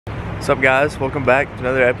What's up, guys? Welcome back to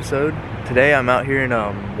another episode. Today I'm out here in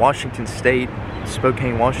Washington State,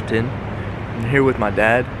 Spokane, Washington. I'm here with my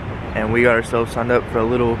dad, and we got ourselves signed up for a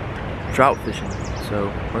little trout fishing. So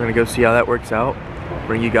we're gonna go see how that works out,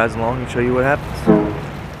 bring you guys along and show you what happens.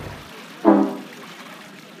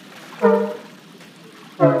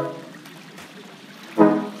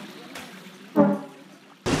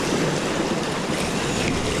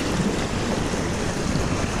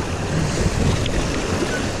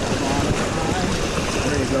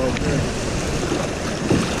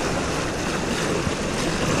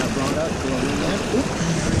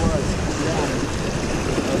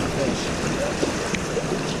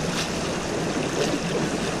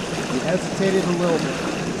 Hesitated a little bit.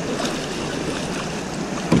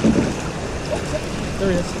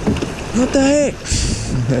 There he is. What the heck?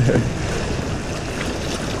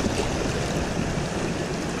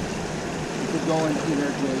 Keep going through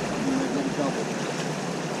there, Jake. You might get a couple.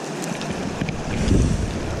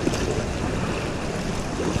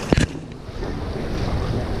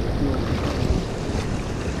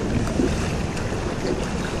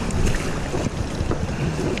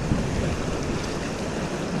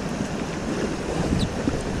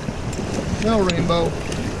 No, Rainbow.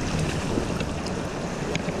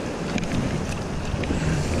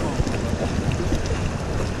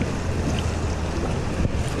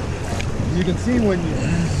 You can see when you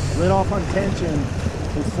let off on tension,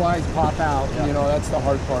 the flies pop out. Yeah. You know, that's the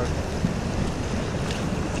hard part.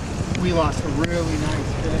 We lost a really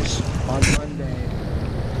nice fish on Monday.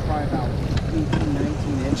 Probably about 18,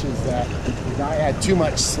 19 inches that the guy had too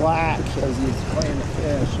much slack as he was playing the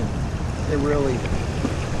fish. And it really...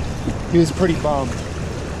 He was pretty bummed.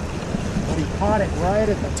 But he caught it right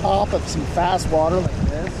at the top of some fast water like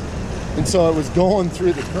this. And so it was going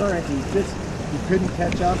through the current. He couldn't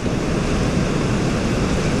catch up.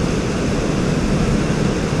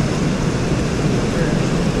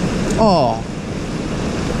 Oh,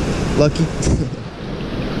 lucky.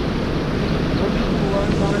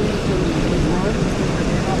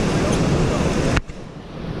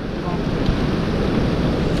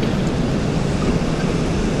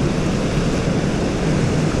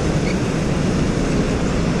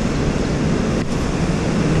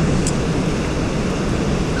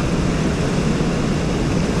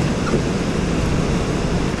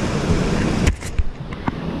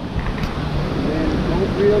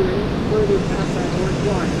 Further past that orange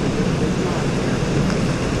line, it's not there.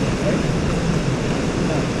 Okay?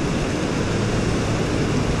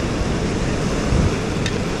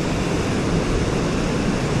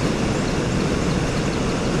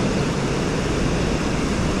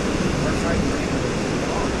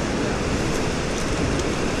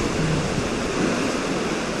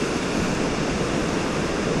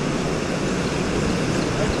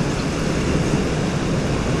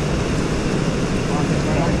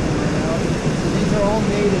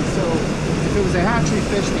 A hatchery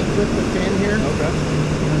fish, they clip the fin here. Okay.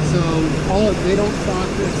 So they don't stock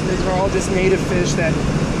this. These are all just native fish that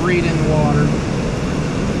breed in the water.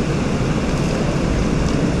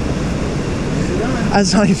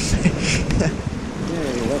 That's not even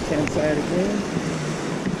Okay, left hand side again.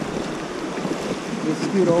 Just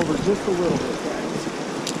scoot over just a little bit, guys.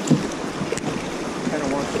 Kind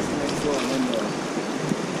of want this nice little window.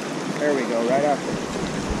 There we go, right after.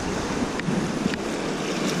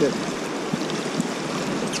 Good.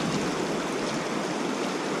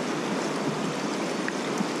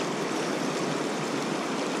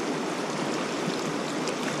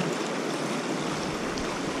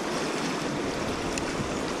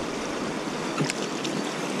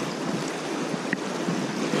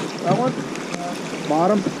 That one?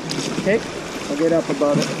 Bottom? Okay. I'll get up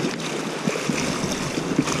above it.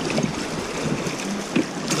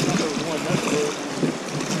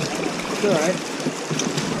 It's alright.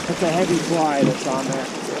 It's a heavy fly that's on there.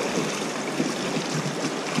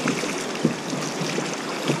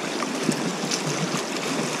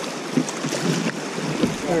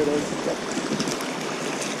 There it is. Okay.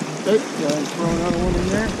 Go ahead and throw another one in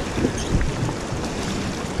there.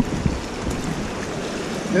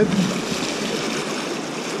 Good.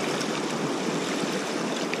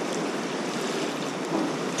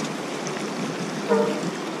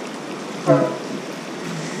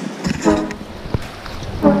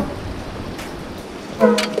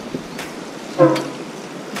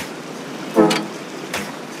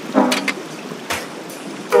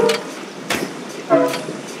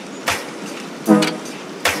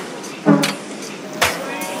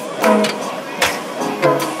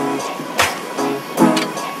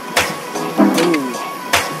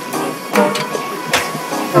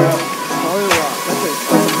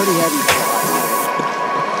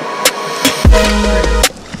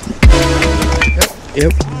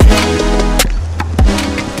 Yep.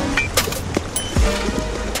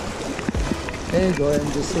 Okay, go ahead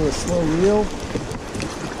and just do a slow reel.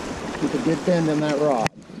 Keep a good bend in that rod.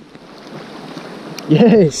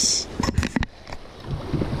 Yes.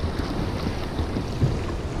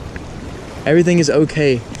 Everything is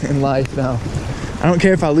okay in life now. I don't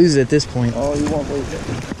care if I lose it at this point. Oh, you won't lose it.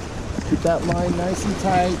 Keep that line nice and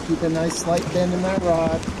tight. Keep a nice slight bend in that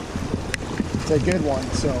rod. It's a good one.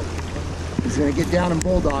 So he's going to get down and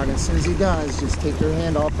bulldog. As soon as he does, just take your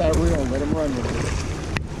hand off that reel and let him run with it.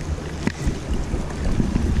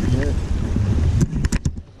 Good.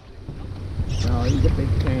 Oh, he's a big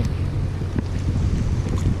tank.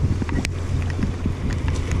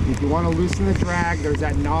 If you want to loosen the drag, there's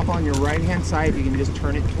that knob on your right hand side. You can just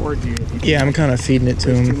turn it towards you. Yeah, I'm kind of feeding it to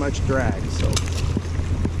him. There's too much drag, so.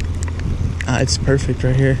 It's perfect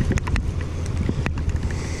right here.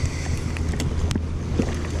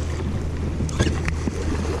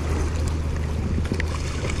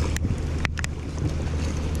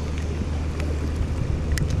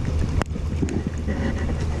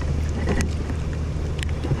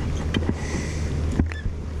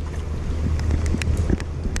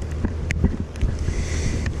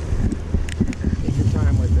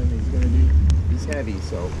 Heavy,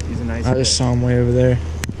 so he's a nice I fish. just saw him way over there.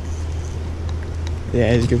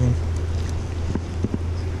 Yeah, he's a good one.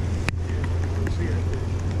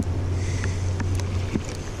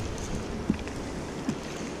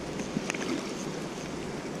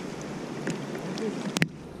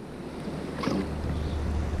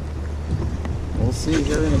 We'll see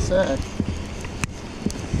here in a sec.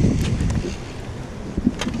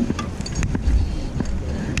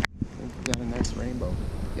 You got a nice rainbow.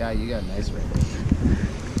 Yeah, you got a nice rainbow.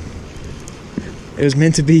 It was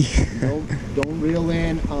meant to be. Don't reel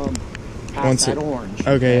in past that orange.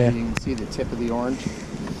 Okay, yeah. You can see the tip of the orange.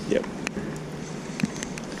 Yep.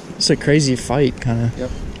 It's a crazy fight, kind of.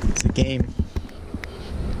 Yep. It's a game.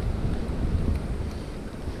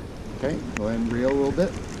 Okay, go ahead and reel a little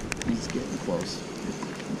bit. He's getting close.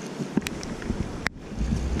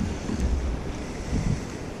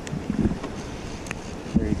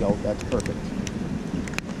 There you go. That's perfect.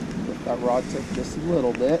 Lift that rod tip just a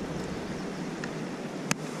little bit.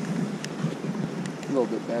 A little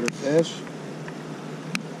bit better fish.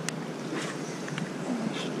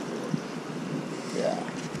 Yeah.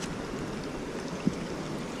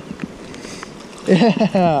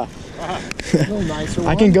 Yeah. A little nicer one.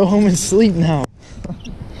 I can go home and sleep now.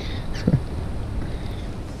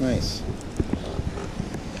 Nice.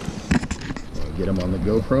 Get him on the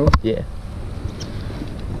GoPro? Yeah.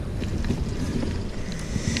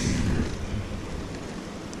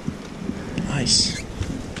 Nice.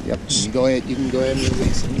 Yep. You can go ahead and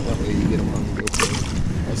release him. That way you get him on the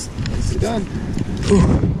GoPro. Nicely done.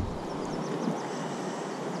 Ooh.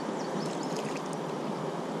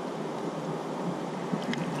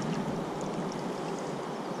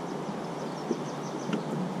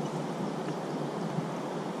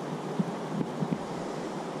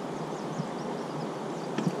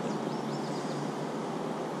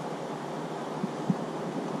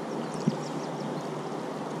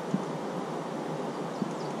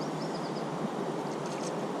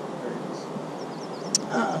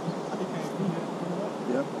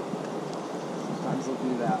 Yep. Sometimes they'll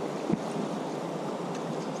do that.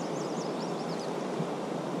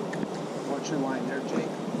 Watch your line there, Jake.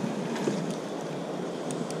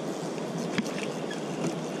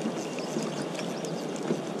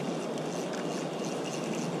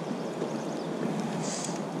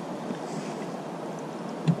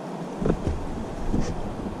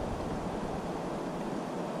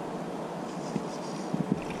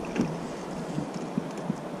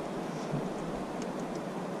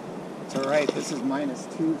 It's all right. This is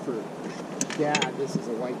 -2 for Dad. This is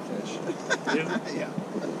a whitefish. Yeah.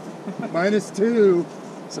 -2.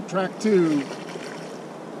 Subtract 2. I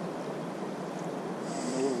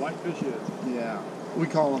don't know what whitefish is. Yeah. We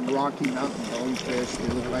call them Rocky Mountain bonefish. They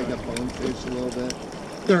look like a bonefish a little bit.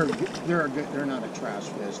 They're not a trash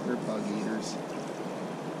fish. They're bug eaters.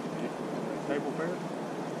 Table fare?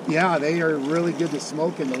 Yeah, they are really good to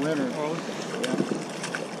smoke in the winter. Oh, okay. Yeah.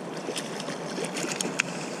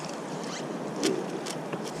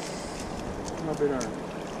 How big are they?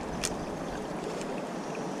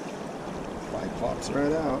 Bite pops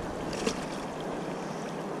right out.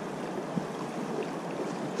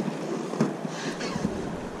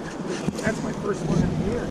 That's my first one in